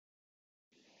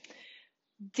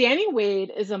Danni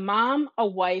Wade is a mom, a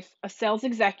wife, a sales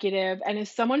executive, and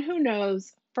is someone who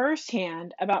knows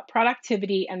firsthand about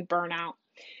productivity and burnout.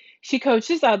 She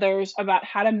coaches others about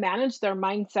how to manage their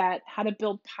mindset, how to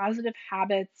build positive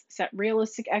habits, set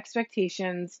realistic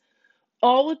expectations,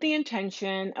 all with the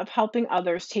intention of helping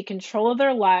others take control of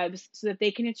their lives so that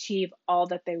they can achieve all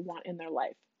that they want in their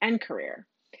life and career.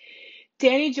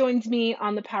 Danni joins me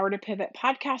on the Power to Pivot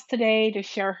podcast today to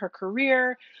share her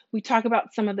career. We talk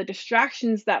about some of the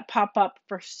distractions that pop up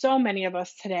for so many of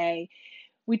us today.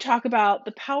 We talk about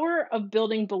the power of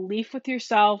building belief with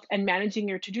yourself and managing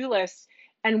your to do list,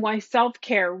 and why self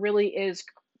care really is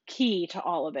key to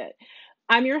all of it.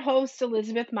 I'm your host,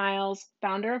 Elizabeth Miles,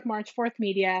 founder of March 4th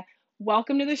Media.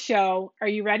 Welcome to the show. Are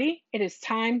you ready? It is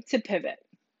time to pivot.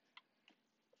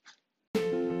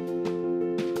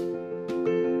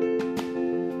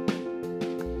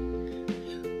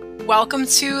 Welcome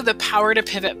to the Power to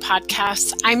Pivot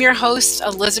podcast. I'm your host,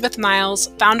 Elizabeth Miles,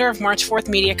 founder of March 4th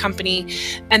Media Company,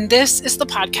 and this is the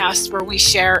podcast where we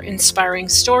share inspiring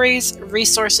stories,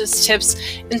 resources, tips,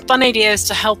 and fun ideas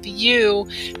to help you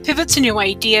pivot to new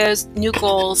ideas, new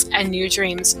goals, and new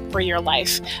dreams for your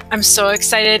life. I'm so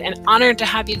excited and honored to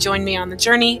have you join me on the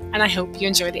journey, and I hope you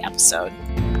enjoy the episode.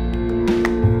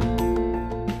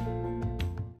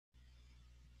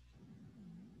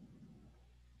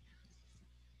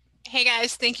 Hey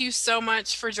guys, thank you so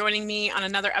much for joining me on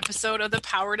another episode of the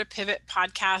Power to Pivot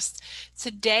podcast.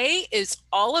 Today is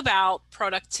all about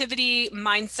productivity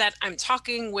mindset. I'm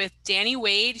talking with Danni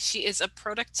Wade. She is a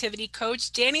productivity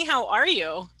coach. Danni, how are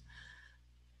you?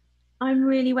 I'm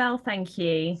really well, thank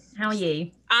you. How are you?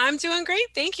 I'm doing great,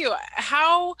 thank you.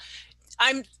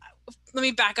 Let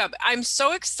me back up. I'm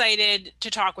so excited to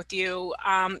talk with you.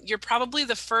 You're probably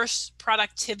the first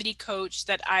productivity coach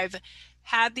that I've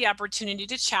had the opportunity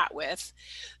to chat with.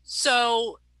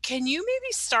 So can you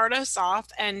maybe start us off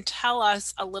and tell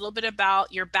us a little bit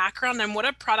about your background and what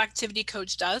a productivity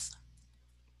coach does?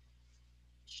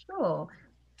 Sure.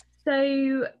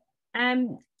 So, I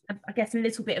guess a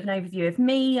little bit of an overview of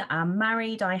me. I'm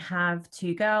married. I have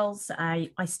two girls.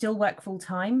 I still work full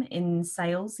time in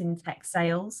sales, in tech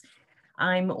sales.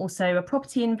 I'm also a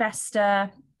property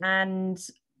investor and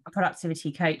a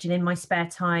productivity coach. And in my spare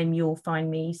time, you'll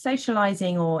find me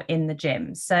socializing or in the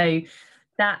gym. So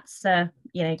that's,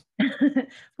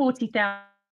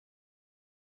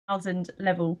 40,000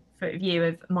 level view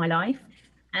of my life.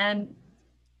 And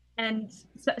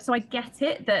so I get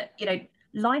it that,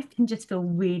 life can just feel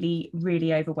really,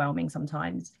 really overwhelming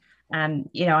sometimes.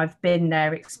 I've been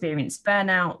there, experienced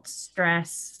burnout,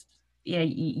 stress,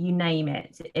 you name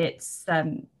it. It's,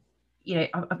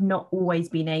 I've not always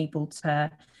been able to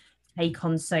take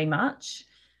on so much.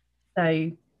 So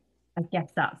I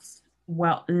guess that's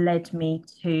what led me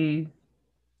to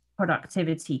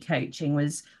productivity coaching.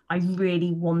 Was I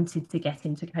really wanted to get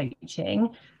into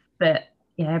coaching, but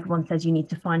everyone says you need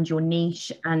to find your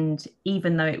niche. And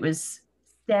even though it was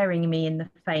staring me in the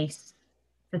face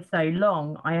for so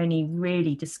long, I only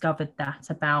really discovered that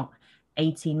about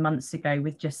 18 months ago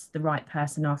with just the right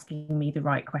person asking me the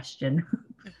right question.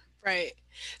 Right.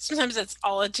 Sometimes that's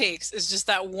all it takes is just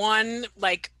that one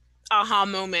aha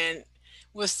moment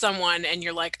with someone and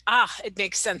you're like, it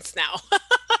makes sense now.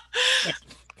 Yeah,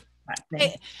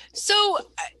 exactly. So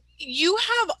you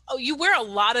wear a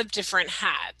lot of different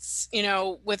hats,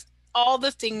 with all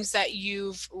the things that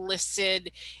you've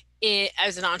listed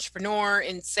as an entrepreneur,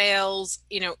 in sales,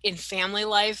 in family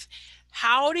life.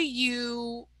 How do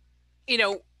you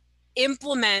know,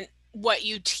 implement what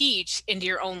you teach into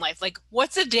your own life? Like,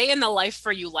 what's a day in the life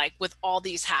for you like with all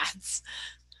these hats?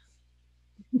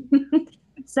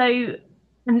 So,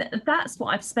 and that's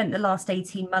what I've spent the last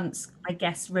 18 months, I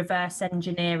guess, reverse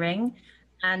engineering.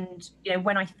 And,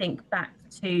 when I think back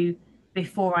to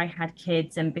before I had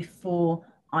kids and before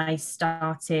I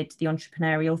started the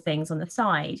entrepreneurial things on the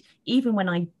side, even when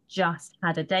I just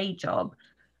had a day job,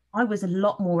 I was a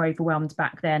lot more overwhelmed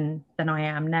back then than I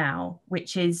am now,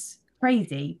 which is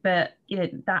crazy. But,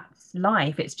 that's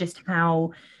life. It's just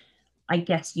how I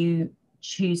guess you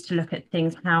choose to look at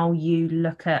things, how you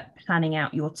look at planning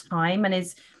out your time. And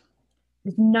there's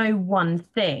no one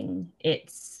thing.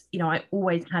 It's, I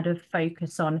always had a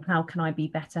focus on how can I be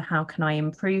better? How can I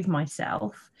improve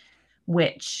myself?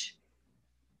 Which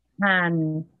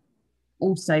can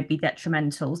also be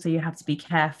detrimental. So you have to be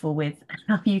careful with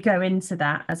how you go into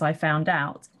that, as I found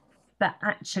out. But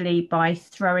actually, by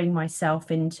throwing myself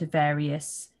into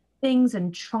various things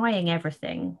and trying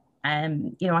everything,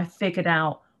 I figured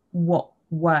out what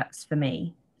works for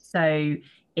me. So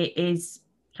it is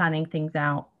planning things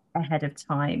out ahead of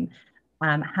time,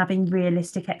 having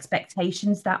realistic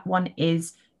expectations. That one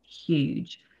is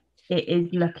huge. It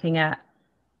is looking at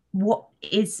what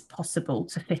is possible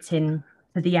to fit in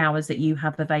to the hours that you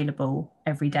have available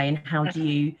every day, and how do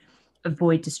you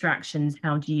avoid distractions?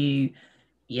 How do you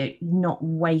not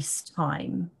waste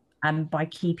time by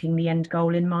keeping the end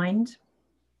goal in mind?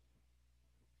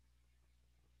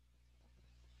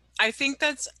 I think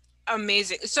that's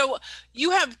amazing. So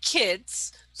you have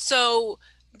kids. So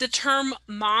the term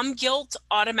mom guilt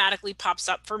automatically pops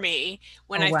up for me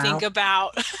when Oh, I think wow.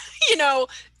 about, you know,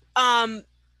 um,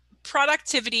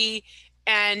 productivity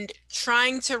and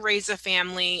trying to raise a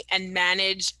family and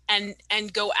manage and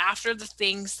go after the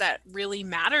things that really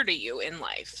matter to you in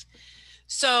life.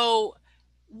 So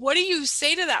what do you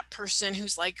say to that person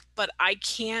who's like, but I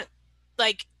can't,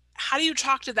 like, how do you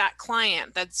talk to that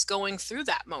client that's going through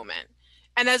that moment?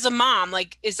 And as a mom,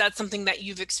 like, is that something that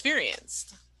you've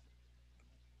experienced?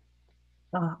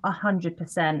 Oh,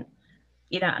 100%.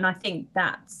 And I think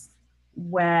that's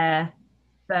where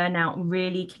burnout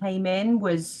really came in,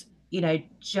 was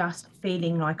just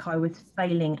feeling like I was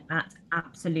failing at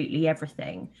absolutely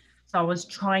everything. So I was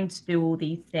trying to do all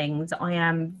these things. I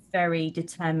am very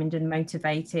determined and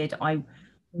motivated. I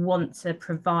want to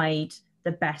provide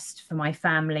the best for my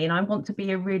family, and I want to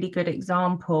be a really good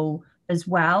example as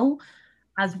well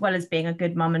as being a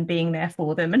good mum and being there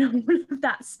for them and all of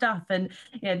that stuff. And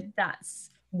that's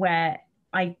where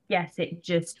I guess it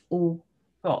just all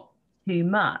got too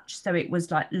much. So it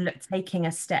was like taking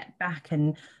a step back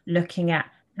and looking at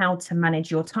how to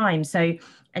manage your time. So,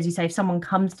 as you say, if someone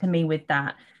comes to me with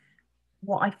that,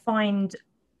 what I find,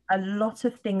 a lot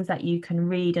of things that you can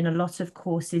read and a lot of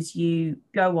courses you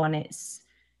go on, this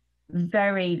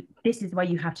is where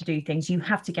you have to do things. You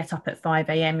have to get up at 5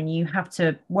 a.m. and you have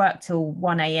to work till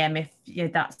 1 a.m. if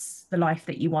that's the life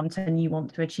that you want and you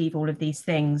want to achieve all of these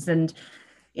things. And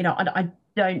I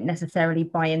don't necessarily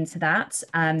buy into that.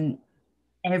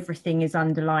 Everything is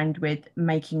underlined with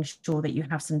making sure that you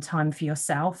have some time for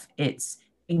yourself. It's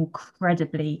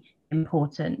incredibly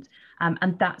important.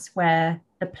 And that's where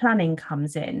the planning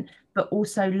comes in, but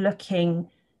also looking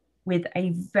with a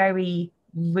very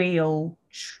real,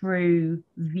 true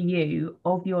view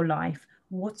of your life.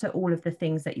 What are all of the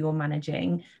things that you're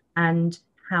managing, and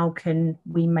how can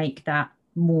we make that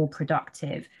more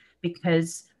productive?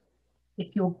 Because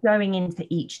if you're going into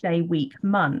each day, week,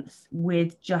 month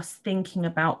with just thinking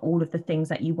about all of the things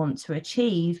that you want to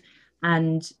achieve,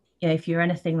 and if you're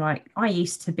anything like I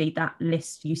used to be, that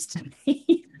list used to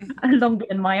be longer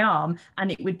than my arm,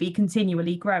 and it would be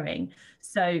continually growing.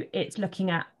 So it's looking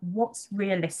at what's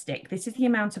realistic. This is the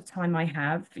amount of time I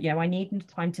have. I need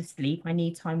time to sleep. I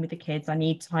need time with the kids. I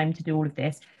need time to do all of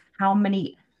this. How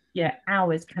many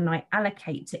hours can I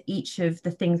allocate to each of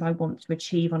the things I want to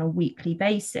achieve on a weekly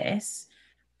basis?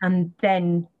 And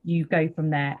then you go from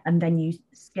there, and then you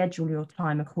schedule your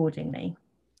time accordingly.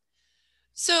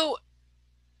 So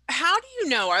how do you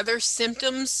know? Are there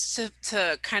symptoms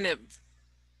to kind of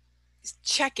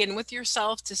check in with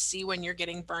yourself to see when you're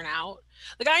getting burnt out?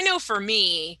 Like, I know for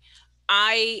me,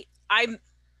 I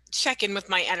check in with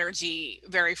my energy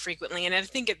very frequently, and I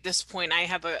think at this point I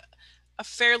have a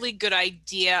fairly good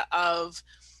idea of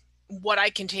what I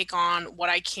can take on, what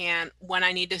I can't, when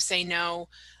I need to say no,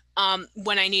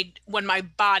 when my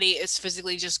body is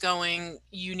physically just going,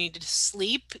 you need to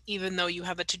sleep, even though you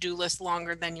have a to-do list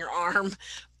longer than your arm.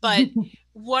 But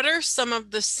what are some of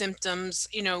the symptoms,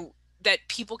 that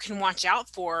people can watch out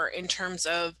for in terms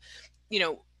of, you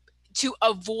know, to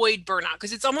avoid burnout?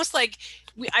 Because it's almost like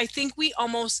I think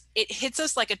it hits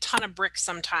us like a ton of bricks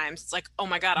sometimes. It's like, oh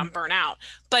my God, I'm burnt out.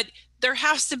 But there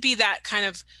has to be that kind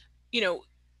of, you know,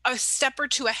 a step or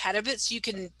two ahead of it so you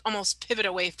can almost pivot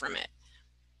away from it.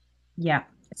 Yeah.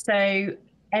 So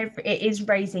it is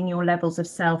raising your levels of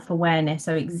self-awareness.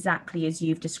 So exactly as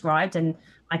you've described, and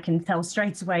I can tell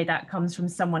straight away that comes from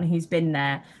someone who's been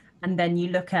there. And then you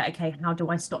look at, okay, how do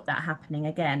I stop that happening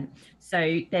again?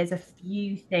 So there's a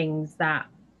few things that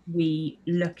we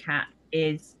look at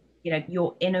is,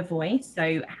 your inner voice.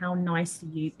 So how nice are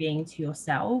you being to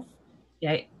yourself?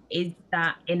 Is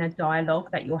that inner dialogue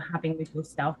that you're having with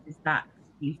yourself, is that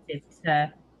conducive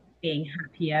to being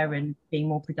happier and being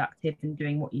more productive and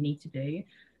doing what you need to do?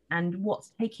 And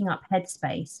what's taking up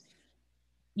headspace?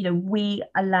 We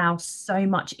allow so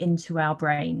much into our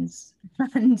brains,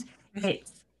 and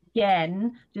it's,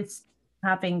 again, just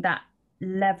having that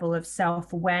level of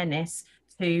self-awareness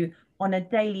to, on a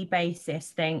daily basis,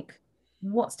 think,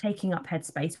 what's taking up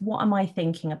headspace? What am I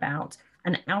thinking about?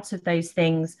 And out of those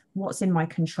things, what's in my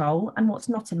control and what's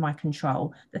not in my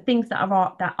control? The things that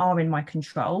are in my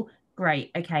control,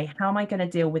 great. Okay, how am I going to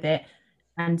deal with it?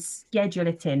 And schedule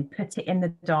it in, put it in the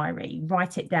diary,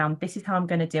 write it down. This is how I'm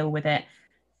going to deal with it.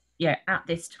 at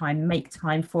this time, make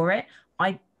time for it.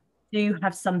 I do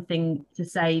have something to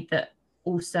say that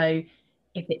also,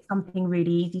 if it's something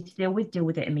really easy to deal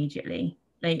with it immediately.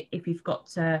 Like if you've got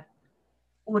to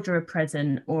order a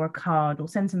present or a card or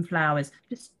send some flowers,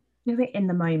 just do it in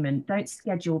the moment. Don't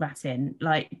schedule that in.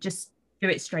 Like just do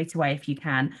it straight away if you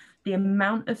can. The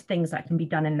amount of things that can be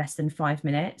done in less than 5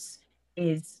 minutes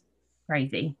is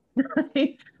crazy. Yeah,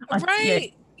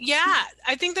 Right. Yeah.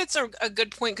 I think that's a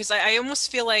good point because I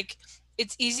almost feel like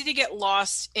it's easy to get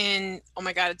lost in, oh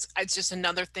my God, it's just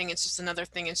another thing. It's just another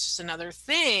thing. It's just another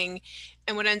thing.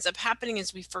 And what ends up happening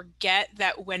is we forget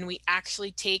that when we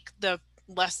actually take the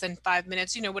less than 5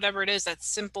 minutes, whatever it is, that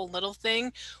simple little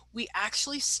thing, we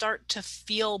actually start to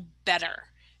feel better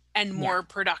and yeah, more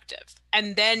productive.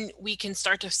 And then we can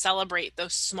start to celebrate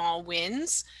those small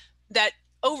wins that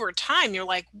over time you're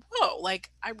like, whoa, like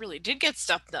I really did get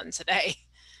stuff done today.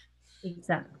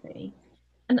 exactly.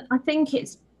 And I think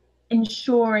it's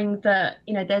ensuring that,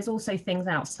 there's also things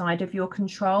outside of your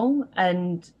control,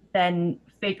 and then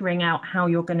figuring out how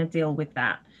you're going to deal with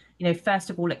that. First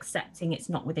of all, accepting it's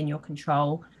not within your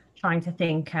control, trying to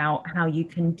think out how you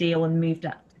can deal and move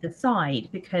that to the side,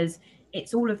 because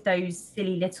it's all of those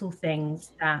silly little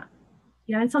things that,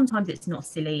 and sometimes it's not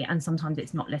silly and sometimes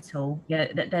it's not little.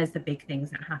 That there's the big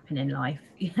things that happen in life.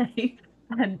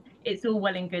 It's all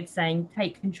well and good saying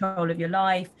take control of your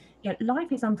life.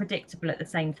 Life is unpredictable at the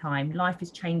same time. Life is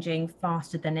changing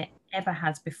faster than it ever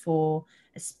has before,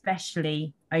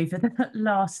 especially over the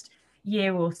last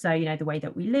year or so. The way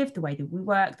that we live, the way that we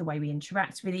work, the way we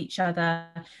interact with each other.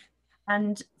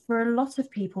 And for a lot of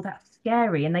people, that's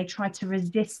scary and they try to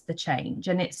resist the change.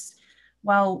 And it's,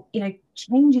 well,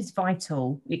 change is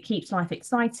vital. It keeps life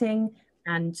exciting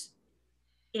and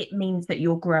it means that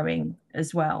you're growing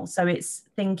as well. So it's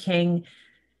thinking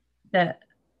that,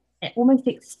 almost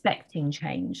expecting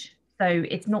change. So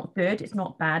it's not good, it's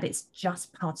not bad, it's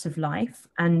just part of life.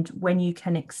 And when you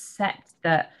can accept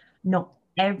that not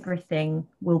everything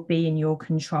will be in your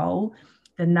control,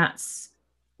 then that's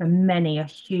for many a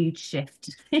huge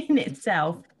shift in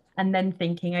itself. And then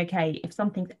thinking, okay, if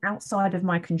something's outside of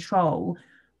my control,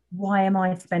 why am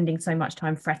I spending so much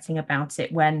time fretting about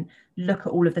it when look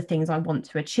at all of the things I want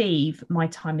to achieve? My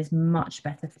time is much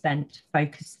better spent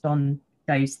focused on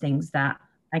those things that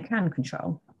I can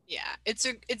control. Yeah, it's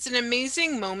an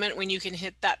amazing moment when you can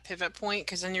hit that pivot point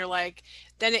because then you're like,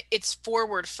 then it's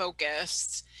forward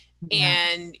focused Yeah.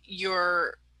 and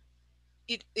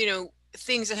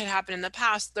things that had happened in the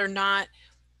past, they're not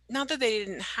that they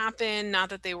didn't happen, not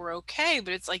that they were okay,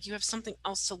 but it's like you have something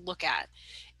else to look at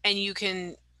and you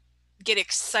can get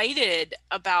excited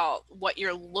about what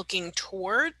you're looking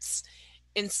towards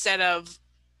instead of,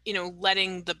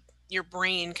 letting your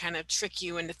brain kind of trick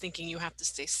you into thinking you have to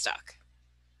stay stuck.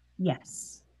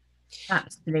 Yes,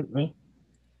 absolutely.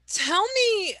 Tell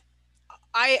me,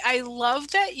 I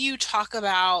love that you talk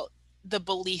about the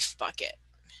belief bucket.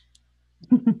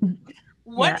 Yeah.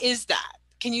 What is that?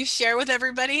 Can you share with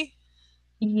everybody?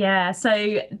 Yeah,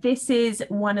 so this is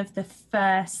one of the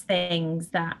first things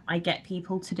that I get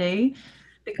people to do,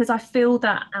 because I feel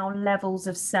that our levels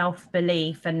of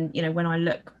self-belief, and when I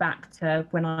look back to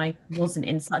when I wasn't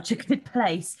in such a good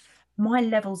place, my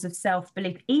levels of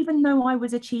self-belief, even though I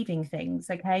was achieving things,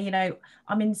 okay,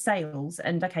 I'm in sales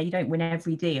and okay, you don't win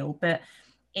every deal, but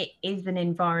it is an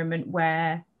environment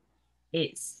where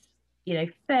it's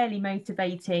fairly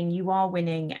motivating, you are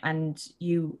winning, and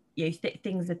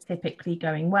things are typically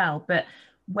going well. But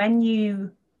when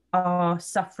you are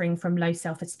suffering from low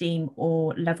self-esteem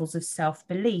or levels of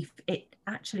self-belief, it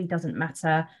actually doesn't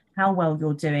matter how well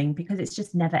you're doing because it's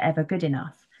just never ever good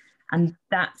enough. And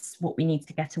that's what we need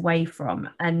to get away from.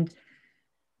 And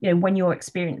when you're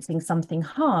experiencing something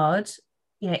hard,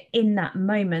 in that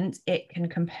moment, it can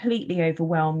completely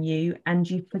overwhelm you and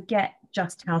you forget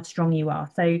just how strong you are.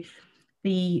 So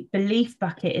the belief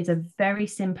bucket is a very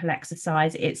simple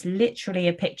exercise. It's literally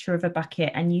a picture of a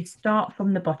bucket, and you start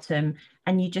from the bottom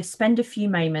and you just spend a few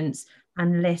moments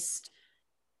and list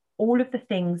all of the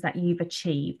things that you've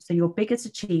achieved. So, your biggest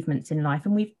achievements in life,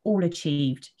 and we've all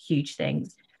achieved huge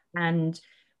things, and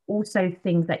also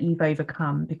things that you've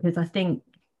overcome. Because I think,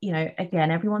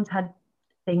 again, everyone's had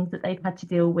things that they've had to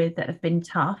deal with that have been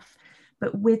tough.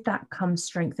 But with that comes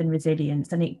strength and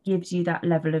resilience, and it gives you that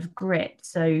level of grit.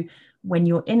 So, when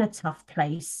you're in a tough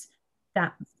place,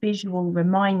 that visual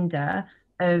reminder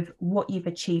of what you've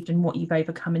achieved and what you've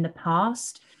overcome in the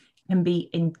past can be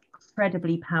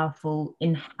incredibly powerful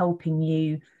in helping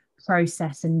you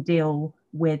process and deal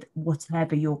with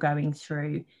whatever you're going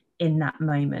through in that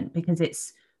moment, because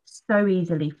it's so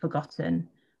easily forgotten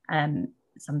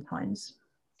sometimes.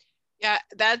 Yeah,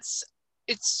 that's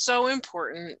it's so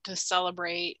important to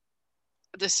celebrate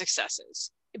the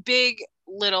successes, big,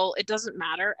 little, it doesn't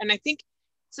matter. And I think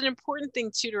it's an important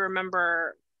thing too to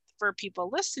remember for people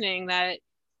listening that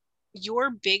your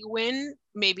big win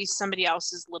may be somebody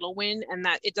else's little win, and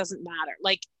that it doesn't matter.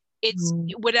 Like, it's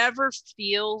whatever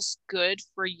feels good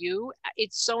for you.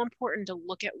 It's so important to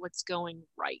look at what's going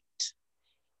right.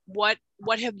 What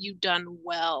have you done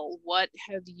well? What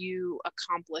have you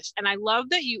accomplished? And I love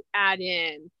that you add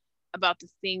in about the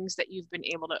things that you've been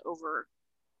able to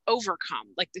overcome,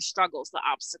 like the struggles, the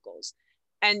obstacles.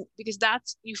 And because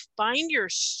that's, you find your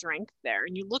strength there,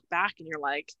 and you look back and you're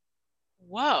like,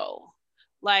 whoa,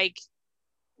 like,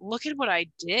 look at what I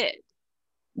did.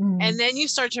 And then you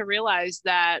start to realize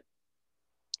that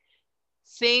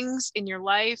things in your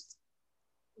life,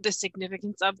 the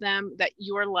significance of them, that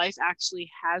your life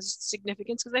actually has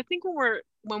significance. Because I think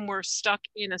when we're stuck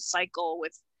in a cycle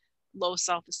with low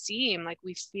self-esteem, like,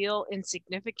 we feel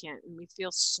insignificant and we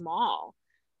feel small.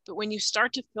 But when you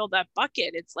start to fill that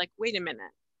bucket, it's like, wait a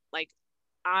minute, like,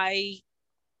 I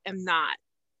am not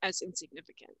as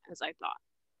insignificant as I thought.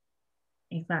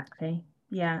 Exactly.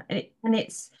 Yeah. And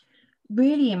it's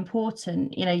really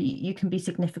important. You can be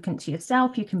significant to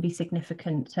yourself, you can be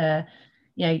significant to,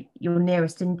 your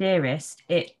nearest and dearest.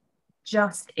 It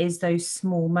just is those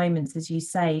small moments, as you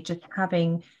say, just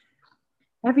having,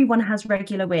 everyone has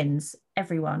regular wins,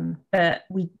 everyone, but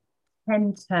we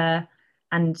tend to,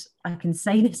 and I can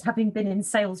say this having been in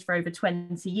sales for over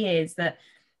 20 years, that,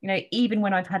 even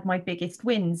when I've had my biggest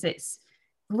wins, it's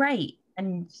great.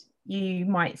 And you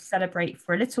might celebrate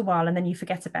for a little while and then you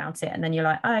forget about it. And then you're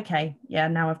like, oh, okay, yeah,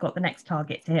 now I've got the next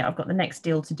target to hit. I've got the next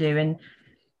deal to do. And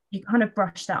you kind of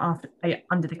brush that off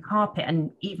under the carpet.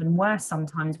 And even worse,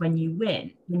 sometimes when you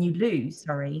lose,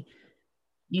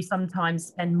 you sometimes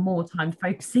spend more time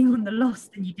focusing on the loss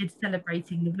than you did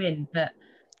celebrating the win. But,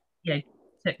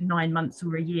 took 9 months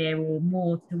or a year or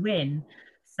more to win.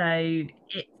 So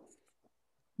it's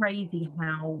crazy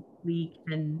how we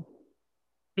can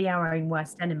be our own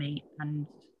worst enemy and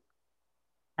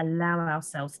allow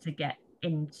ourselves to get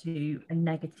into a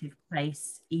negative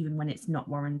place, even when it's not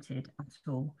warranted at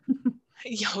all.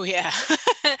 Oh, yeah.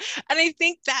 And I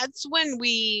think that's when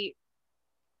we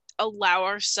allow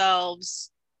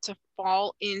ourselves to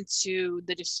fall into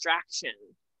the distraction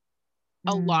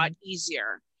a lot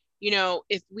easier.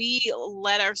 If we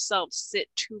let ourselves sit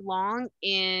too long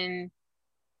in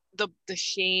the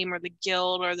shame or the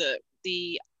guilt or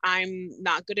the I'm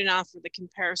not good enough or the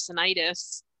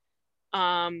comparisonitis,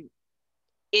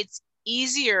 it's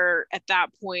easier at that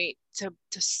point to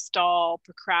stall,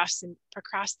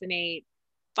 procrastinate,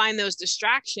 find those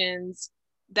distractions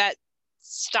that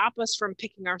stop us from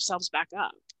picking ourselves back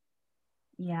up.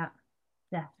 Yeah,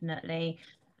 definitely.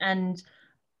 And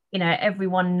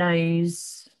everyone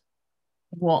knows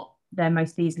what they're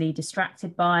most easily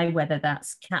distracted by, whether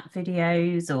that's cat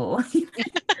videos or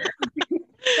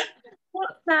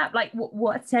WhatsApp, like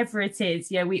whatever it is.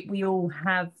 We all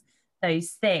have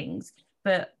those things.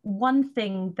 But one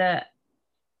thing that,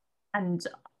 and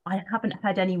I haven't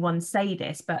heard anyone say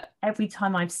this, but every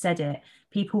time I've said it,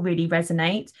 people really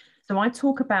resonate. So I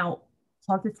talk about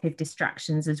positive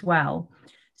distractions as well.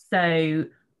 So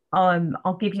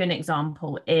I'll give you an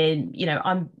example.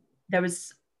 There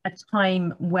was a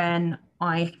time when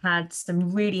I had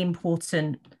some really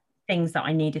important things that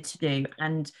I needed to do,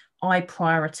 and I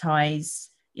prioritize,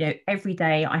 every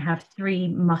day I have 3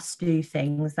 must-do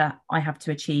things that I have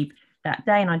to achieve that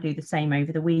day, and I do the same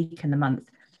over the week and the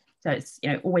month. So it's,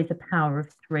 always the power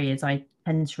of 3, as I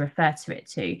tend to refer to it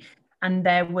to. And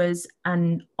there was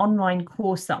an online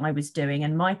course that I was doing,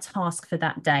 and my task for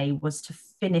that day was to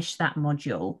finish that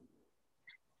module.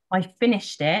 I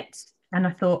finished it and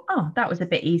I thought, oh, that was a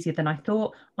bit easier than I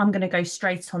thought. I'm going to go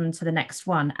straight on to the next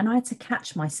one. And I had to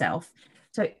catch myself.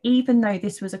 So even though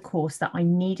this was a course that I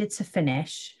needed to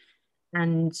finish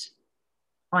and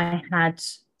I had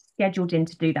scheduled in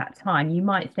to do that time, you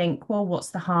might think, well, what's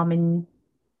the harm in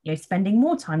spending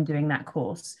more time doing that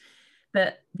course?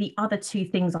 But the other 2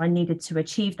 things I needed to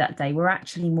achieve that day were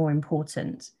actually more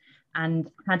important. And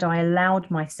had I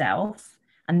allowed myself,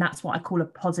 and that's what I call a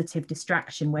positive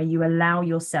distraction, where you allow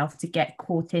yourself to get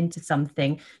caught into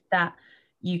something that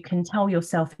you can tell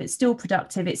yourself it's still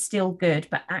productive, it's still good,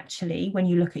 but actually when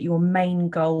you look at your main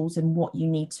goals and what you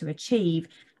need to achieve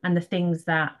and the things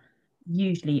that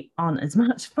usually aren't as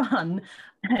much fun,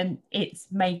 it's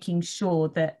making sure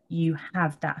that you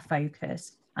have that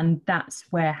focus. And that's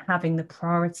where having the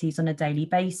priorities on a daily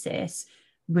basis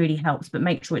really helps. But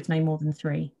make sure it's no more than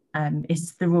 3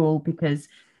 is the rule, because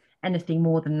anything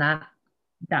more than that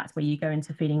that's where you go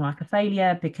into feeling like a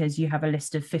failure because you have a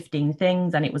list of 15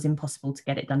 things and it was impossible to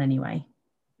get it done anyway.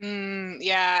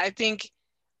 Yeah, I think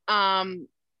um,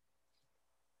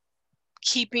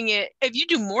 keeping it, if you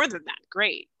do more than that,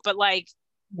 great. But like,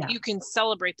 Yeah. you can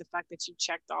celebrate the fact that you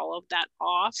checked all of that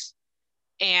off.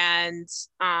 And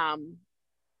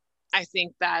I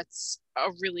think that's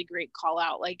a really great call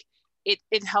out. Like,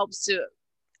 it helps to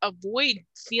avoid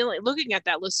feeling, looking at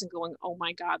that list and going, oh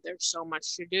my God, there's so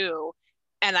much to do.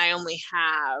 And I only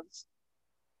have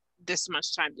this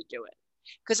much time to do it.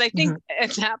 Because I think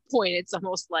at that point, it's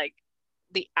almost like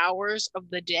the hours of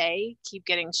the day keep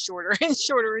getting shorter and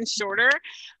shorter and shorter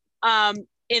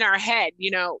in our head,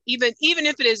 you know, even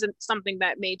if it isn't something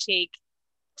that may take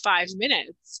 5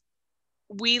 minutes,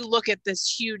 we look at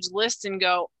this huge list and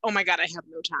go, oh my God, I have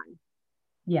no time.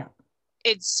 Yeah.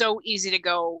 It's so easy to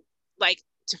go, like,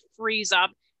 to freeze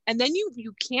up. And then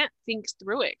you can't think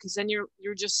through it because then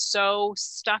you're just so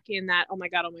stuck in that, oh my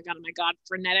God, oh my God, oh my God,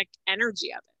 frenetic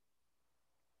energy of it.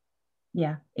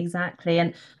 Yeah, exactly.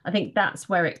 And I think that's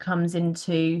where it comes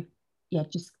into, yeah,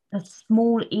 just the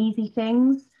small, easy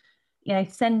things, you know,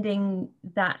 sending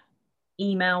that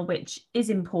email, which is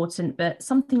important, but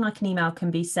something like an email can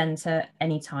be sent at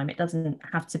any time. It doesn't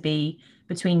have to be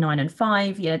between 9 and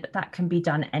 5. Yeah, that can be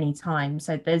done anytime.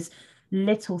 So there's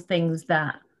little things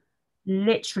that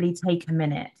literally take a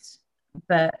minute,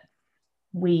 but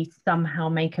we somehow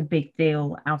make a big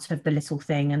deal out of the little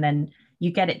thing. And then you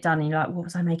get it done and you're like, what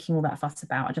was I making all that fuss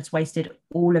about? I just wasted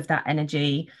all of that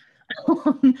energy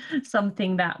on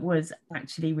something that was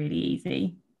actually really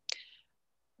easy.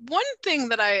 One thing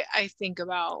that I think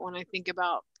about when I think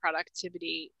about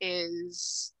productivity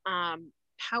is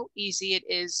how easy it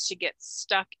is to get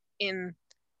stuck in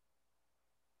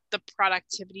the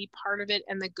productivity part of it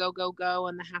and the go, go, go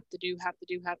and the have to do, have to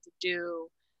do, have to do,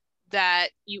 that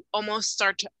you almost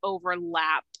start to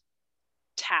overlap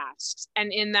tasks.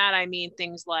 And in that, I mean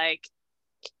things like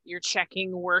you're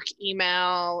checking work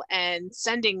email and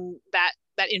sending that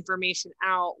information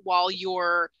out while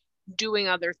you're doing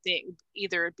other things,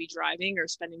 either it be driving or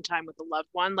spending time with a loved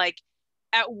one. Like,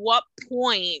 at what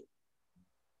point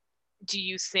do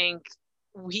you think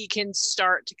we can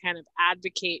start to kind of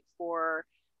advocate for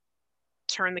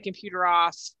turn the computer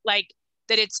off, like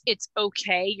that it's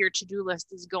okay, your to-do list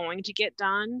is going to get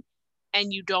done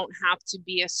and you don't have to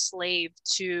be a slave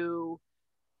to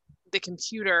the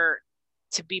computer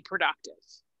to be productive?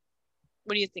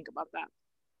 What do you think about that?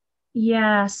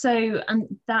 Yeah, so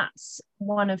that's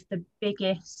one of the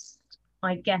biggest,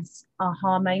 I guess,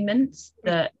 aha moments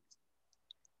that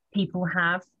people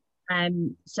have.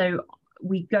 So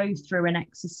we go through an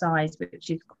exercise which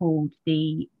is called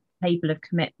the table of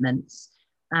commitments.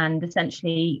 And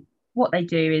essentially, what they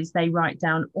do is they write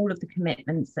down all of the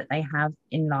commitments that they have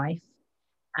in life.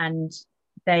 And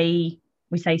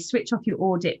we say, switch off your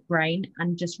audit brain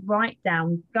and just write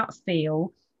down gut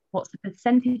feel what's the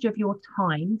percentage of your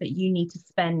time that you need to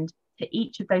spend to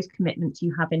each of those commitments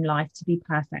you have in life to be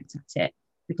perfect at it.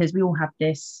 Because we all have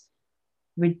this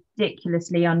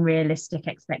ridiculously unrealistic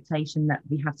expectation that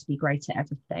we have to be great at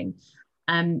everything.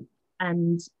 And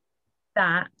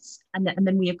that, and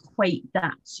then we equate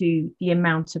that to the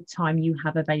amount of time you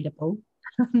have available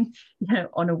you know,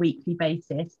 on a weekly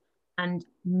basis. And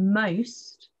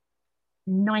most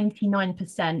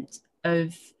 99%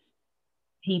 of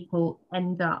people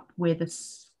end up with a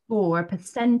score, a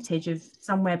percentage of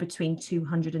somewhere between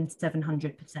 200 and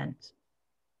 700%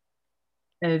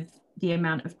 of the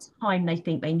amount of time they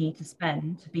think they need to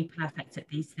spend to be perfect at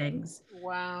these things.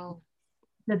 Wow.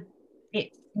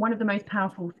 It's one of the most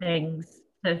powerful things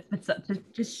to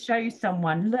just show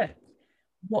someone, look,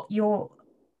 what you're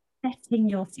setting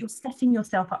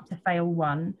yourself up to fail.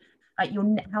 One, like,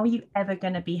 how are you ever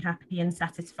going to be happy and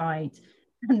satisfied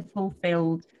and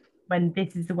fulfilled when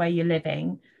this is the way you're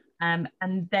living? And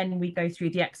then we go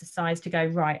through the exercise to go,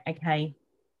 right, okay,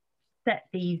 set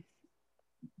these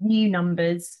new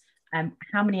numbers.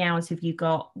 How many hours have you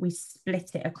got? We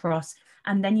split it across,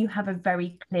 and then you have a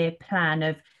very clear plan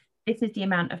of, this is the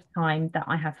amount of time that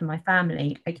I have for my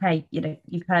family. Okay, you know,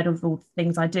 you've heard of all the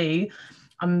things I do.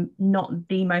 I'm not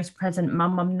the most present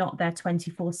mum. I'm not there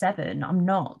 24/7. I'm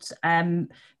not.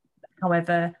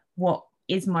 However, what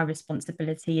is my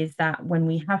responsibility is that when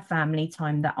we have family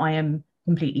time, that I am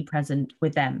completely present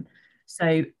with them.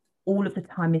 So all of the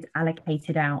time is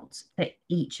allocated out for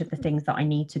each of the things that I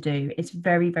need to do. It's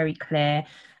very, very clear.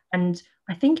 And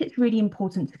I think it's really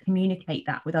important to communicate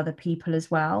that with other people as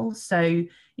well. So, you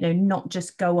know, not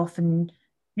just go off and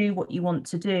do what you want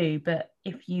to do, but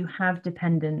if you have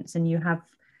dependents and you have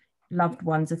loved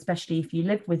ones, especially if you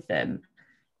live with them,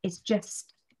 it's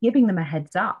just giving them a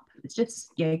heads up it's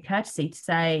just, you know, courtesy to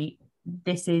say,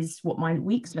 this is what my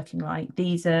week's looking like.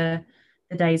 These are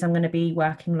the days I'm going to be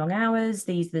working long hours.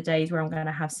 These are the days where I'm going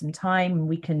to have some time and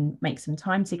we can make some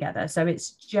time together. So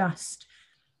it's just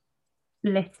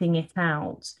splitting it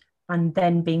out and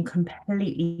then being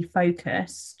completely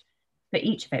focused for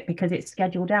each of it, because it's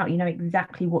scheduled out. You know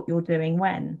exactly what you're doing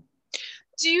when.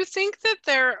 Do you think that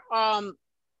there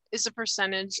is a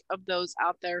percentage of those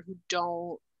out there who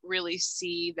don't really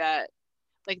see that,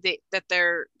 like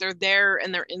they're there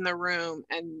and they're in the room,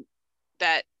 and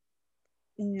that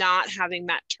not having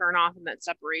that turn off and that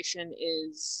separation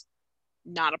is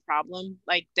not a problem?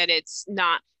 Like that it's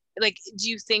not, like, do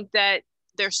you think that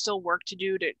there's still work to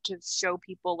do to show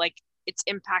people like it's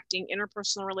impacting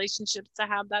interpersonal relationships to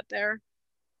have that there?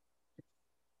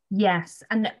 Yes.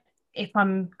 And if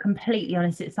I'm completely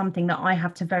honest, it's something that I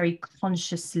have to very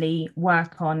consciously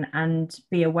work on and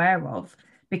be aware of,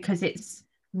 because it's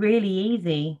really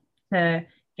easy to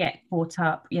get caught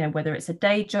up, you know, whether it's a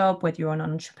day job, whether you're an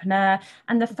entrepreneur.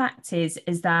 And the fact is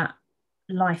that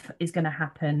life is going to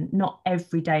happen. Not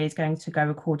every day is going to go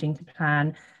according to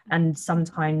plan. And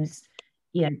sometimes,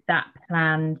 you know, that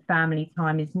planned family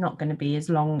time is not going to be as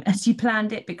long as you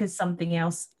planned it because something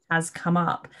else has come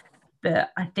up.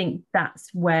 But I think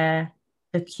that's where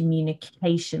the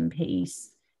communication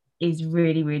piece is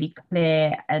really, really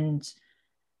clear, and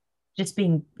just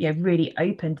being, you know, really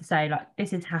open to say, like,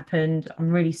 this has happened, I'm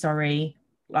really sorry,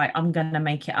 like, I'm gonna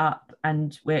make it up,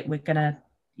 and we're gonna,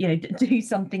 you know, do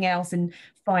something else and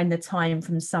find the time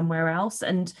from somewhere else.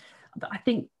 And I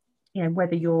think, you know,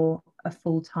 whether you're a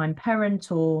full-time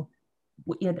parent or,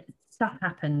 you know, stuff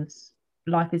happens,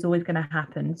 life is always going to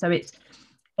happen. So it's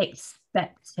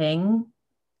expecting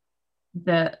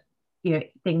that, you know,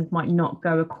 things might not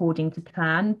go according to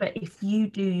plan, but if you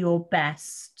do your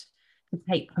best to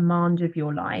take command of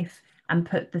your life and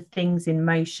put the things in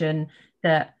motion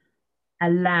that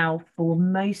allow for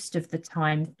most of the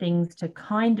time things to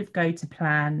kind of go to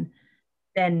plan,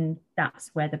 then that's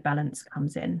where the balance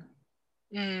comes in.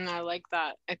 I like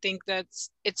that. I think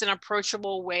it's an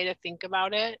approachable way to think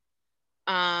about it.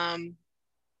 And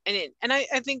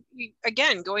I think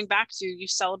again, going back to, you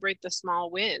celebrate the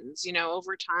small wins, you know,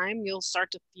 over time you'll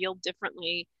start to feel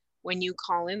differently when you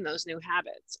call in those new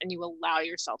habits and you allow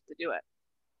yourself to do it.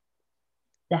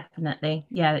 Definitely.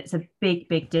 Yeah, it's a big,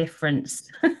 big difference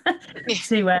Yeah.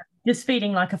 to just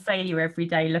feeling like a failure every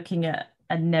day, looking at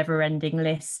a never ending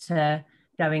list, to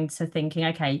going to thinking,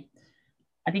 okay,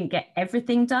 I didn't get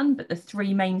everything done, but the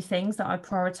three main things that I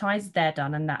prioritized, they're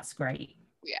done, and that's great.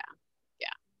 Yeah.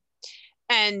 Yeah.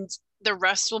 And the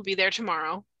rest will be there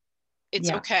tomorrow. It's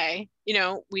Yeah. okay. You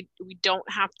know, we don't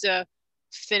have to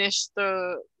finish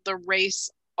the race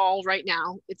all right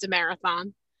now. It's a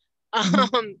marathon.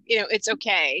 Mhm. You know, it's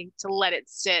okay to let it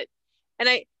sit. And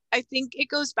I think it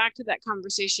goes back to that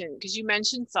conversation, because you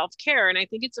mentioned self-care, and I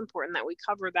think it's important that we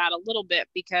cover that a little bit,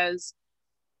 because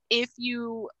if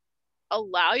you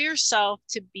allow yourself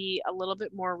to be a little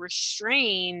bit more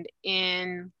restrained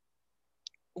in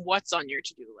what's on your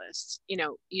to-do list, you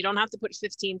know, you don't have to put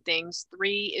 15 things,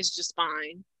 3 is just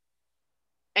fine,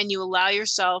 and you allow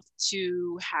yourself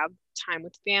to have time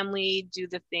with family, do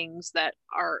the things that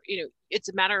are, you know, it's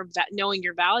a matter of that, knowing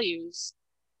your values.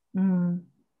 Mm.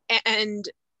 And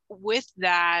with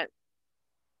that,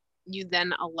 you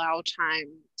then allow time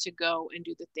to go and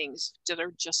do the things that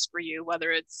are just for you,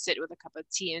 whether it's sit with a cup of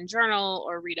tea and journal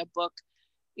or read a book.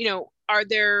 You know, are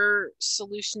there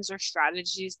solutions or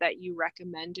strategies that you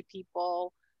recommend to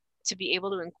people to be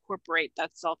able to incorporate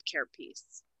that self-care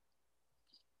piece?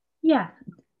 Yeah.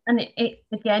 And it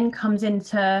again comes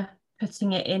into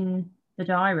putting it in the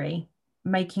diary,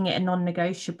 making it a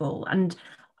non-negotiable. And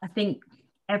I think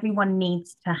everyone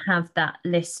needs to have that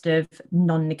list of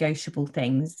non-negotiable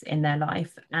things in their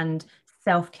life, and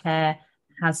self-care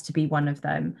has to be one of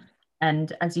them.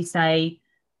 And as you say,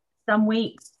 some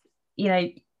weeks, you know,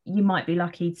 you might be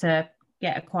lucky to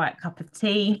get a quiet cup of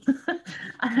tea.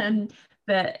 um,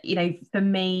 but, you know, for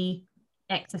me,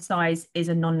 exercise is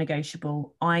a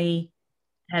non-negotiable. I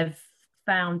have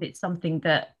found it's something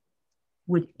that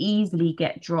would easily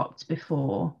get dropped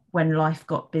before when life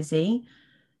got busy.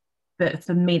 But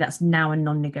for me, that's now a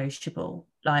non negotiable.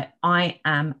 Like, I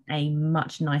am a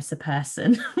much nicer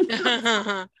person.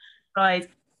 Guys,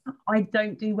 I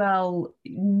don't do well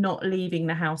not leaving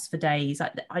the house for days.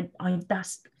 I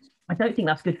don't think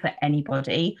that's good for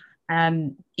anybody.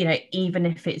 You know, even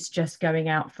if it's just going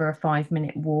out for a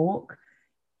 5-minute walk,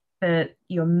 for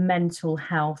your mental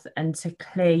health and to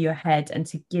clear your head and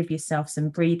to give yourself some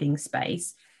breathing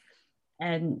space.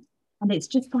 And it's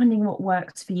just finding what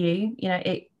works for you. You know,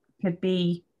 it could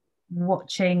be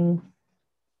watching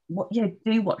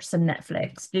do watch some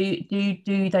Netflix,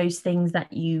 do those things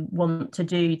that you want to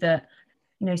do. That,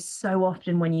 so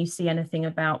often when you see anything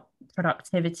about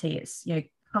productivity, it's,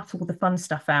 cut all the fun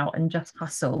stuff out and just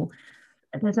hustle.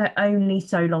 There's only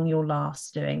so long you'll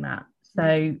last doing that.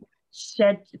 So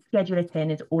schedule it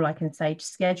in is all I can say.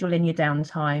 Just schedule in your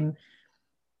downtime.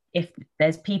 If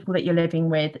there's people that you're living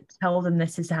with, tell them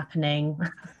this is happening.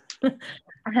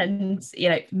 And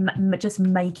just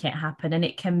make it happen. And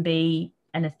it can be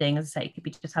anything. As I say, it could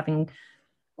be just having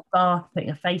a bath, putting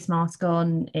a face mask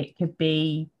on. It could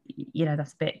be,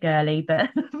 that's a bit girly, but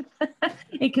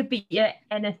it could be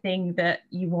anything that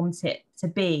you want it to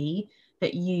be,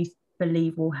 that you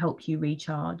believe will help you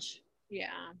recharge. Yeah.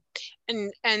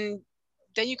 And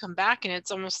then you come back and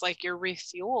it's almost like you're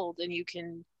refueled and you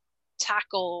can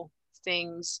tackle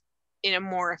things in a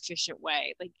more efficient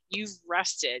way. Like, you've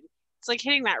rested. It's like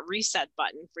hitting that reset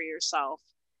button for yourself.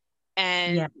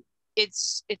 And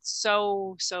it's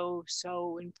so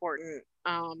important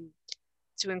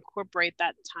to incorporate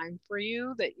that time for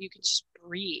you, that you can just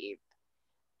breathe.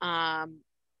 But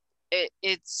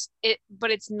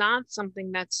it's not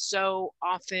something that's so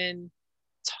often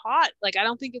taught. Like, I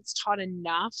don't think it's taught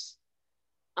enough.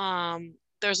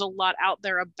 There's a lot out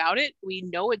there about it. We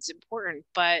know it's important,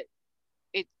 but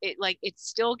it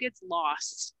still gets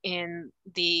lost in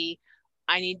the,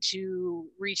 I need to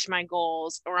reach my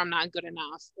goals, or I'm not good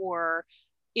enough, or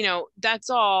that's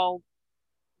all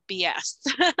BS.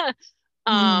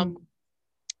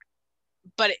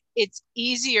 But it's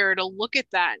easier to look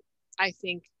at that, I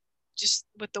think, just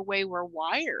with the way we're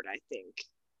wired. I think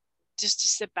just to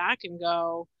sit back and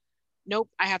go, nope,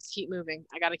 I have to keep moving.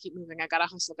 I got to keep moving. I got to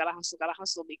hustle,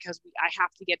 because I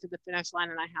have to get to the finish line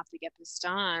and I have to get this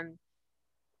done.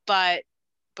 But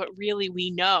really,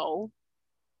 we know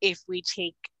if we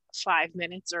take 5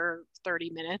 minutes or 30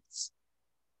 minutes,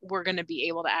 we're going to be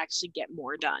able to actually get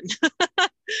more done.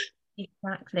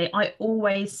 Exactly. I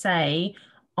always say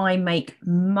I make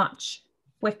much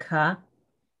quicker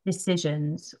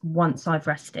decisions once I've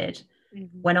rested.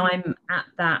 When I'm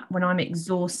when I'm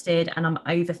exhausted and I'm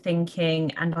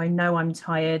overthinking and I know I'm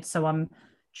tired, so I'm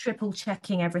triple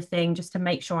checking everything just to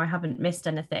make sure I haven't missed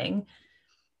anything,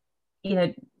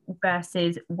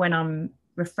 versus when I'm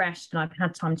refreshed and I've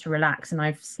had time to relax and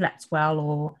I've slept well,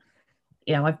 or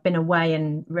I've been away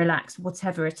and relaxed,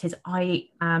 whatever it is, I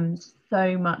am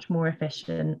so much more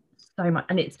efficient, so much.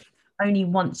 And it's only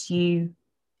once you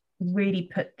really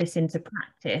put this into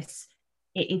practice,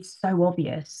 it is so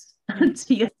obvious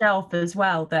to yourself as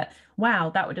well that, wow,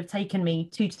 that would have taken me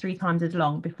 2 to 3 times as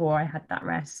long before I had that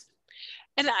rest.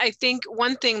 And I think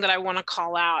one thing that I want to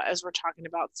call out as we're talking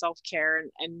about self-care,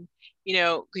 and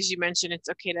because you mentioned it's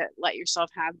okay to let yourself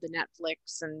have the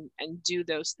Netflix and do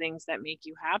those things that make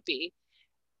you happy.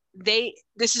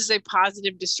 This is a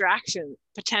positive distraction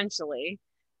potentially,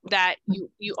 that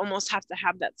you almost have to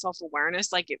have that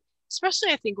self-awareness. Like,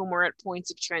 especially I think when we're at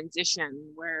points of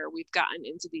transition where we've gotten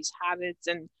into these habits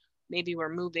and maybe we're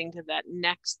moving to that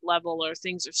next level, or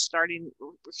things are starting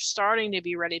to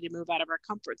be ready to move out of our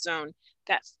comfort zone,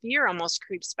 that fear almost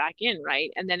creeps back in,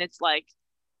 right? And then it's like,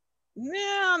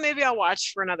 no, maybe I'll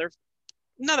watch for another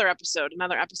episode.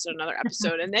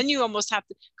 And then you almost have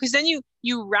to, because then you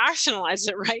rationalize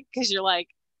it, right? Because you're like,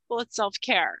 well, it's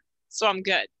self-care, so I'm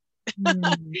good.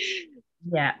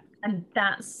 Yeah. And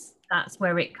that's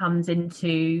where it comes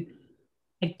into,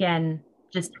 again,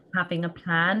 just having a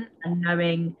plan and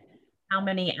knowing how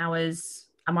many hours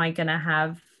am I going to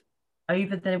have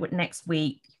over the next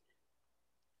week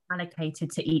allocated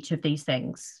to each of these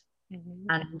things,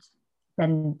 and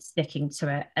then sticking to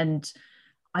it. And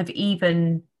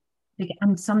and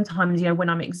sometimes, when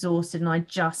I'm exhausted and I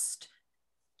just,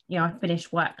 I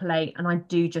finish work late and I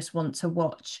do just want to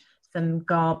watch some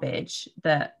garbage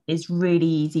that is really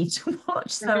easy to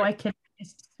watch, so I can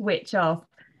just switch off.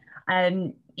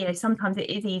 Sometimes it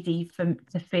is easy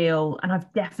to feel, and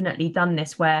I've definitely done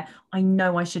this, where I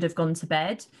know I should have gone to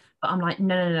bed, but I'm like,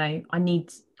 no,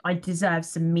 I deserve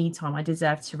some me time. I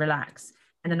deserve to relax.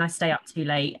 And then I stay up too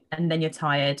late, and then you're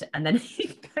tired, and then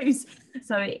it goes.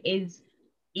 So it is,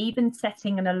 even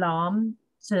setting an alarm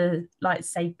to, like,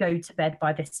 say, go to bed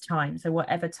by this time. So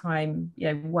whatever time,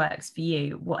 works for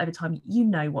you, whatever time,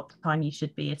 what time you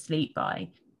should be asleep by.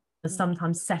 But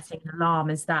sometimes setting an alarm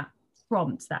is that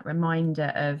prompt, that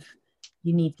reminder of,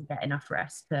 you need to get enough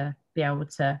rest to be able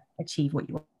to achieve what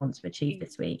you want to achieve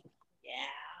this week.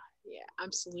 Yeah,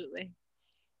 absolutely.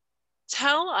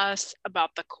 Tell us about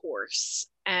the course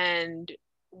and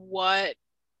what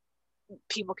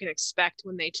people can expect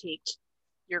when they take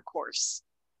your course.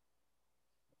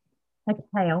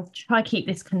 Okay, I'll try to keep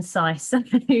this concise.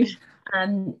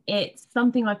 It's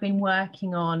something I've been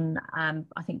working on.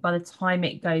 I think by the time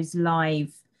it goes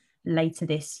live later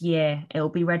this year, it'll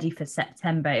be ready for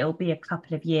September. It'll be a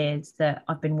couple of years that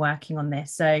I've been working on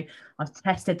this. So I've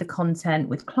tested the content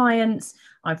with clients,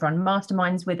 I've run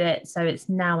masterminds with it. So it's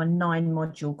now a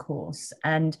 9-module course.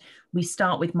 And we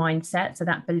start with mindset, so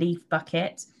that belief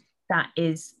bucket. That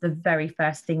is the very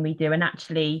first thing we do. And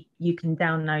actually, you can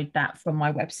download that from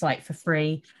my website for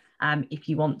free if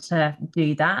you want to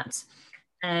do that.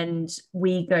 And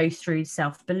we go through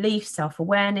self-belief,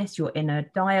 self-awareness, your inner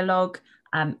dialogue.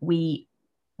 We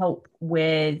help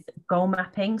with goal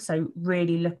mapping. So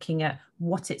really looking at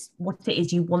what it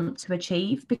is you want to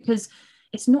achieve, because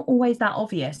it's not always that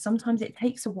obvious. Sometimes it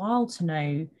takes a while to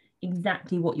know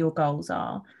exactly what your goals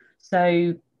are.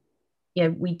 So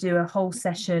we do a whole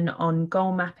session on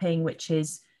goal mapping, which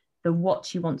is the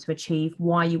what you want to achieve,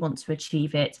 why you want to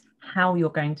achieve it, how you're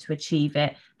going to achieve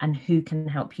it, and who can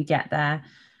help you get there.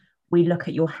 We look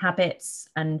at your habits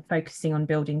and focusing on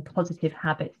building positive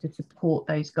habits to support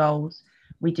those goals.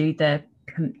 We do the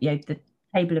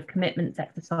table of commitments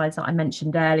exercise that I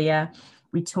mentioned earlier.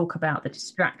 We talk about the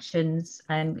distractions,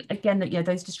 and again,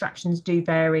 those distractions do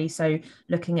vary. So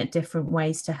looking at different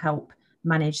ways to help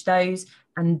manage those.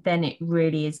 And then it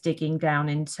really is digging down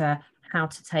into how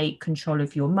to take control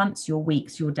of your months, your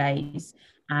weeks, your days,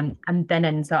 and then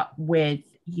ends up with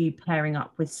you pairing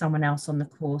up with someone else on the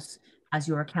course as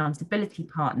your accountability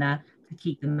partner to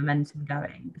keep the momentum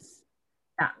going.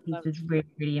 That piece is really,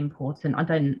 really important. I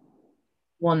don't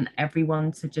want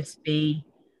everyone to just be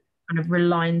kind of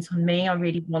reliant on me. I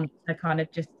really want to kind of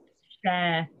just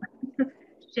share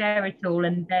share it all,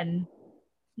 and then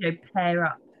pair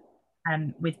up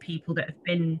with people that have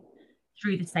been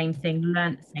through the same thing,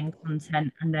 learned the same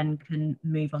content, and then can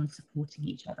move on supporting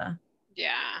each other.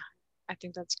 Yeah, I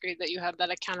think that's great that you have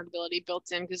that accountability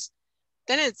built in, because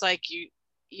then it's like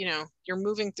you're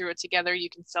moving through it together. You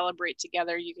can celebrate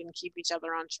together. You can keep each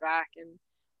other on track, and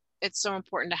it's so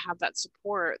important to have that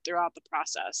support throughout the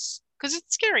process, because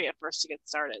it's scary at first to get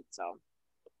started. So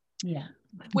yeah.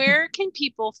 Where can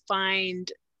people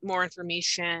find more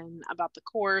information about the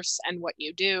course and what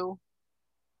you do?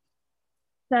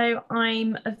 So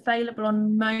I'm available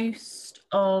on most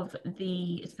of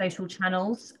the social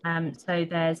channels. So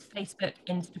there's Facebook,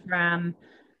 Instagram.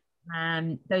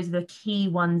 Those are the key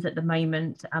ones at the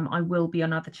moment. I will be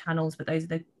on other channels, but those are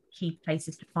the key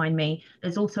places to find me.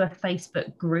 There's also a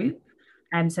Facebook group.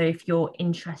 So if you're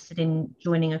interested in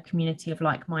joining a community of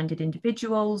like-minded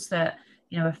individuals that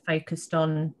are focused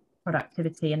on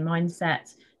productivity and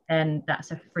mindset, then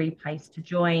that's a free place to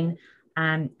join.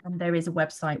 And there is a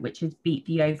website which is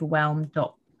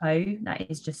beattheoverwhelm.co. That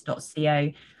is just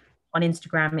 .co. On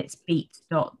Instagram, it's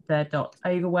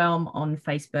beat.the.overwhelm. On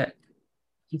Facebook, if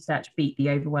you search Beat the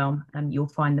Overwhelm, and you'll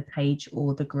find the page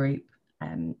or the group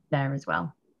there as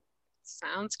well.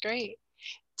 Sounds great.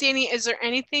 Danni, is there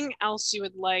anything else you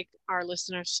would like our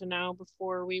listeners to know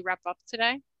before we wrap up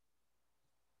today?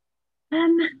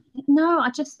 No,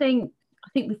 I think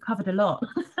we've covered a lot.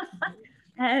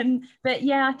 But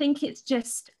yeah, I think it's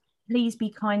just, please be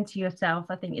kind to yourself.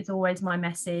 I think it's always my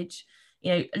message.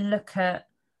 Look at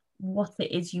what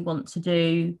it is you want to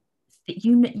do.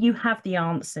 You have the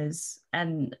answers,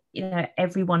 and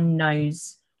everyone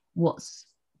knows what's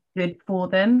good for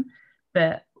them,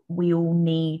 but we all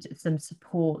need some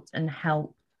support and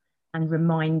help, and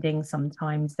reminding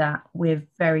sometimes that we're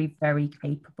very, very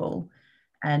capable.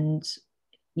 And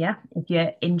yeah, if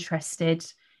you're interested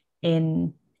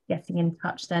in getting in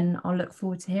touch, then I'll look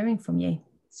forward to hearing from you.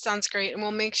 Sounds great. And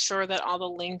we'll make sure that all the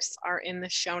links are in the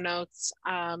show notes.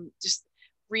 Just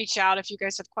reach out if you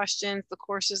guys have questions. The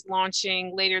course is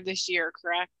launching later this year,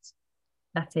 correct?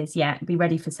 That is, yeah, be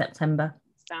ready for September.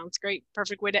 Sounds great.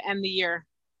 Perfect way to end the year.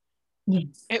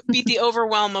 Yes. It beat the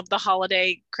overwhelm of the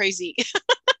holiday crazy.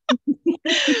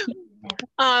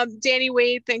 Danni,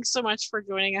 Wade, thanks so much for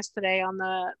joining us today on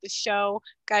the show.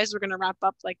 Guys, we're going to wrap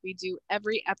up like we do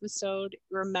every episode.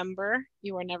 Remember,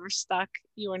 you are never stuck,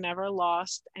 you are never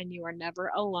lost, and you are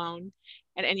never alone.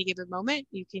 At any given moment,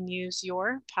 you can use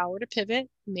your power to pivot,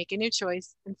 make a new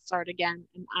choice, and start again.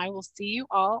 And I will see you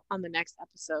all on the next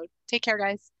episode. Take care,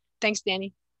 guys. Thanks,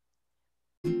 Danni.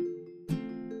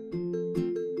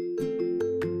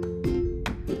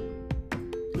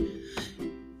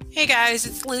 Hey guys,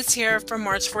 it's Liz here from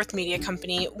March 4th Media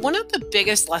Company. One of the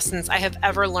biggest lessons I have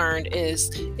ever learned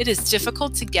is it is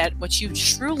difficult to get what you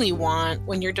truly want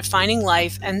when you're defining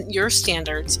life and your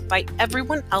standards by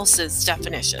everyone else's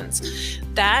definitions.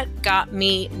 That got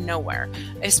me nowhere.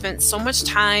 I spent so much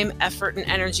time, effort, and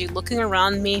energy looking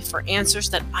around me for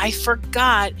answers that I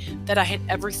forgot that I had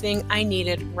everything I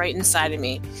needed right inside of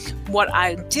me. What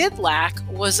I did lack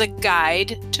was a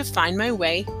guide to find my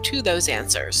way to those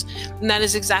answers. And that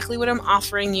is exactly what I'm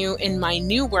offering you in my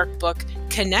new workbook,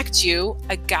 Connect You,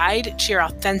 a guide to your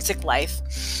authentic life.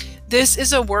 This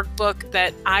is a workbook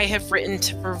that I have written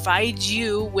to provide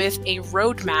you with a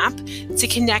roadmap to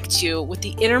connect you with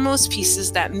the innermost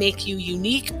pieces that make you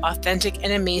unique, authentic,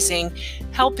 and amazing,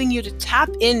 helping you to tap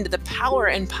into the power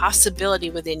and possibility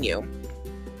within you.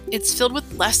 It's filled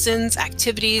with lessons,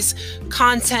 activities,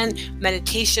 content,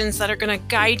 meditations that are going to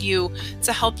guide you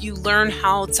to help you learn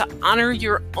how to honor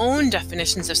your own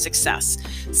definitions of success,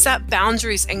 set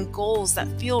boundaries and goals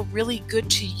that feel really good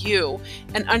to you,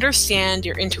 and understand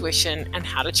your intuition and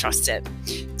how to trust it.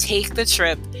 Take the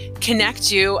trip. Connect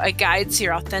You, a guide to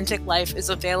your authentic life, is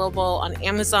available on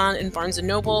Amazon and Barnes &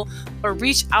 Noble, or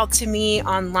reach out to me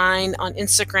online on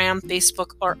Instagram,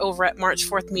 Facebook, or over at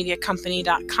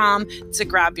march4thmediacompany.com to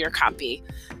grab your copy.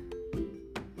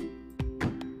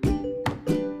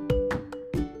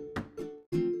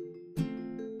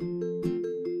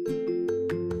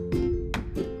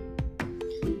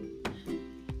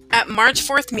 At March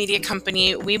 4th Media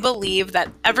Company, we believe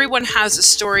that everyone has a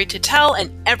story to tell and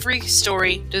every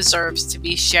story deserves to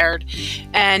be shared.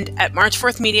 And at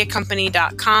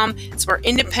march4thmediacompany.com, it's where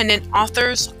independent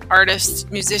authors, artists,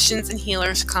 musicians, and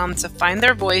healers come to find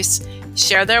their voice,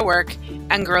 share their work,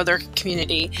 and grow their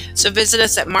community. So visit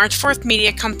us at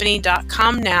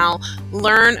march4thmediacompany.com now.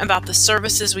 Learn about the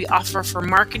services we offer for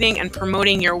marketing and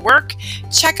promoting your work.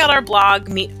 Check out our blog,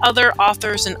 meet other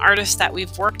authors and artists that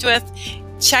we've worked with.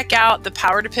 Check out the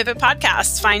Power to Pivot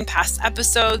podcast, find past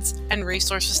episodes and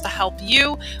resources to help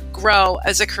you grow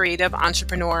as a creative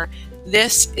entrepreneur.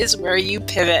 This is where you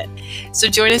pivot. So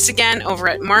join us again over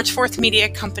at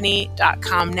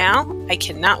march4thmediacompany.com now. I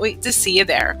cannot wait to see you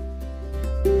there.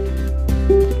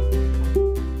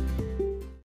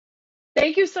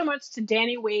 Thank you so much to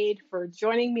Danni Wade for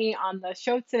joining me on the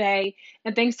show today.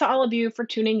 And thanks to all of you for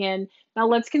tuning in. Now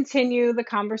let's continue the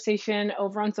conversation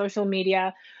over on social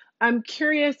media. I'm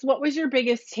curious, what was your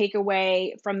biggest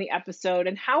takeaway from the episode,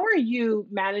 and how are you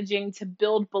managing to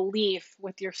build belief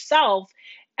with yourself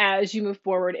as you move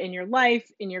forward in your life,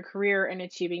 in your career, and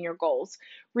achieving your goals?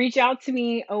 Reach out to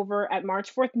me over at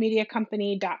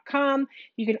march4thmediacompany.com.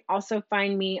 You can also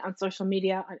find me on social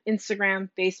media on Instagram,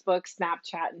 Facebook,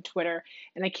 Snapchat, and Twitter,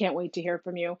 and I can't wait to hear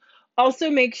from you. Also,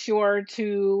 make sure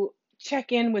to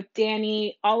check in with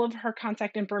Danni. All of her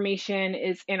contact information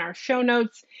is in our show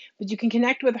notes, but you can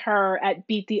connect with her at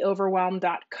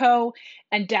beattheoverwhelm.co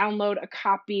and download a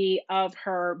copy of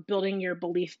her Building Your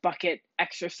Belief Bucket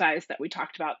exercise that we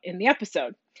talked about in the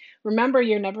episode. Remember,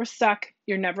 you're never stuck,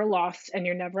 you're never lost, and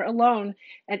you're never alone.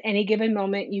 At any given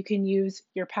moment, you can use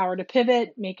your power to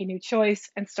pivot, make a new choice,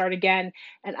 and start again.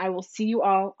 And I will see you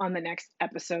all on the next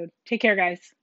episode. Take care, guys.